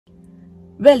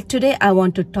Well, today I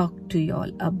want to talk to you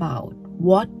all about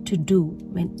what to do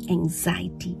when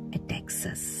anxiety attacks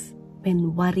us,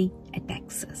 when worry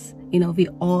attacks us. We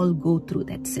all go through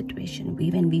that situation.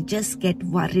 When we just get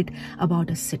worried about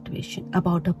a situation,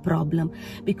 about a problem,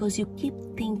 because you keep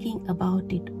thinking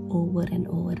about it over and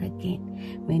over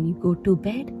again. When you go to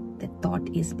bed, the thought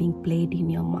is being played in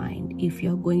your mind. If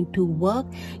you're going to work,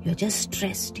 you're just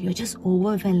stressed, you're just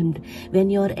overwhelmed. When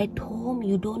you're at home,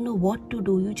 you don't know what to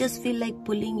do. You just feel like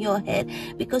pulling your hair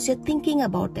because you're thinking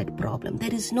about that problem.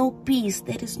 There is no peace,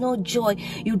 there is no joy.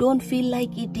 You don't feel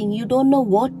like eating, you don't know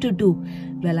what to do.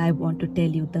 Well, I want to tell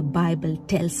you, the Bible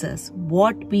tells us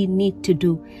what we need to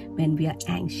do when we are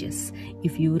anxious.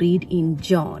 If you read in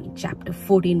John chapter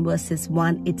 14 verses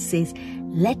 1, it says,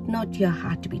 "Let not your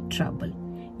heart be troubled.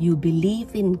 You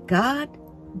believe in God,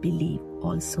 believe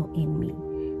also in me."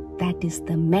 That is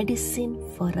the medicine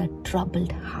for a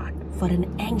troubled heart, for an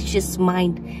anxious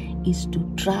mind, is to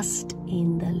trust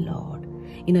in the Lord.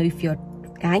 If you're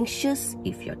anxious,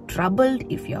 if you're troubled,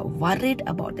 if you're worried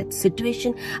about that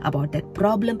situation, about that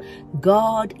problem,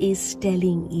 God is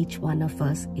telling each one of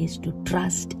us is to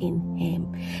trust in Him.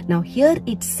 Now here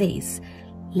it says,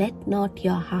 let not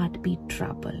your heart be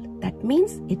troubled. That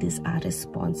means it is our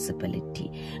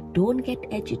responsibility. Don't get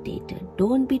agitated.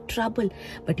 Don't be troubled.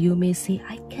 But you may say,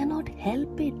 I cannot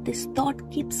help it. This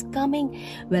thought keeps coming.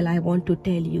 Well, I want to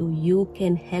tell you, you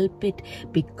can help it,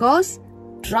 because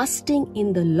trusting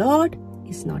in the Lord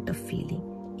is not a feeling.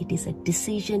 It is a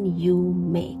decision you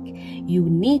make. You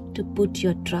need to put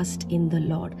your trust in the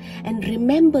Lord. And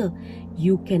remember,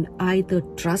 you can either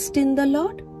trust in the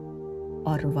Lord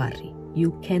or worry.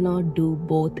 You cannot do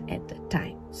both at a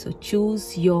time. So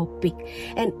choose your pick.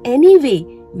 And anyway,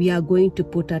 we are going to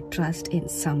put our trust in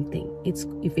something.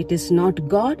 If it is not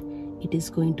God, it is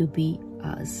going to be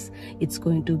us. It's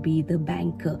going to be the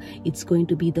banker. It's going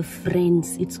to be the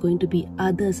friends. It's going to be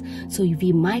others. So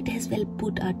we might as well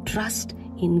put our trust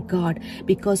in God,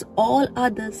 because all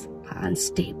others are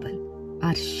unstable,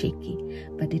 are shaky.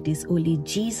 But it is only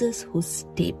Jesus who's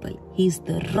stable. He's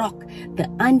the rock, the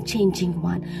unchanging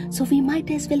one. So we might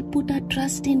as well put our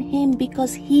trust in Him,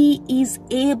 because He is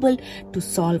able to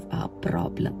solve our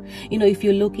problem. If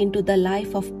you look into the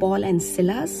life of Paul and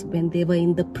Silas, when they were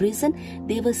in the prison,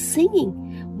 they were singing.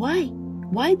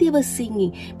 Why they were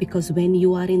singing? Because when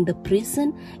you are in the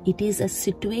prison, it is a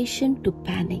situation to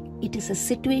panic. It is a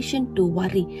situation to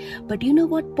worry. But you know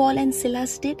what Paul and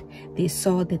Silas did? They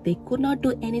saw that they could not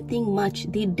do anything much.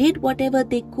 They did whatever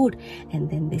they could. And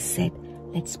then they said,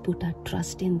 let's put our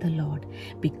trust in the Lord.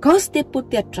 Because they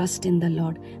put their trust in the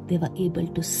Lord, they were able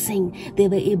to sing. They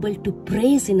were able to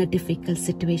praise in a difficult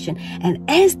situation. And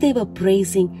as they were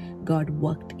praising, God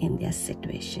worked in their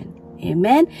situation.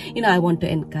 Amen. I want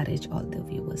to encourage all the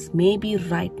viewers. Maybe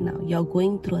right now you're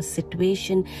going through a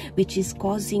situation which is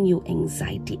causing you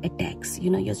anxiety attacks.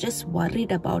 You're just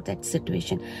worried about that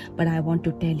situation. But I want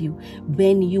to tell you,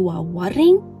 when you are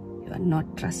worrying, you are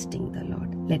not trusting the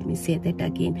Lord. Let me say that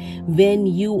again. When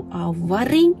you are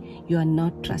worrying, you are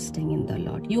not trusting in the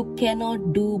Lord. You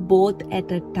cannot do both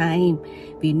at a time.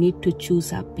 We need to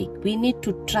choose our pick. We need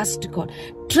to trust God.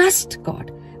 Trust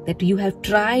God that you have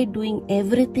tried doing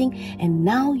everything, and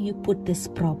now you put this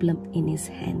problem in His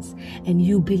hands. And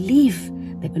you believe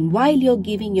that while you're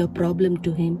giving your problem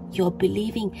to Him, you're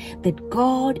believing that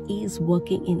God is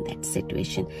working in that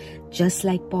situation. Just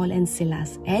like Paul and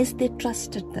Silas, as they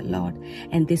trusted the Lord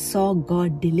and they saw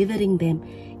God delivering them,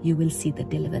 you will see the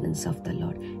deliverance of the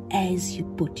Lord as you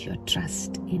put your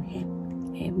trust in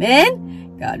Him.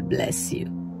 Amen. God bless you.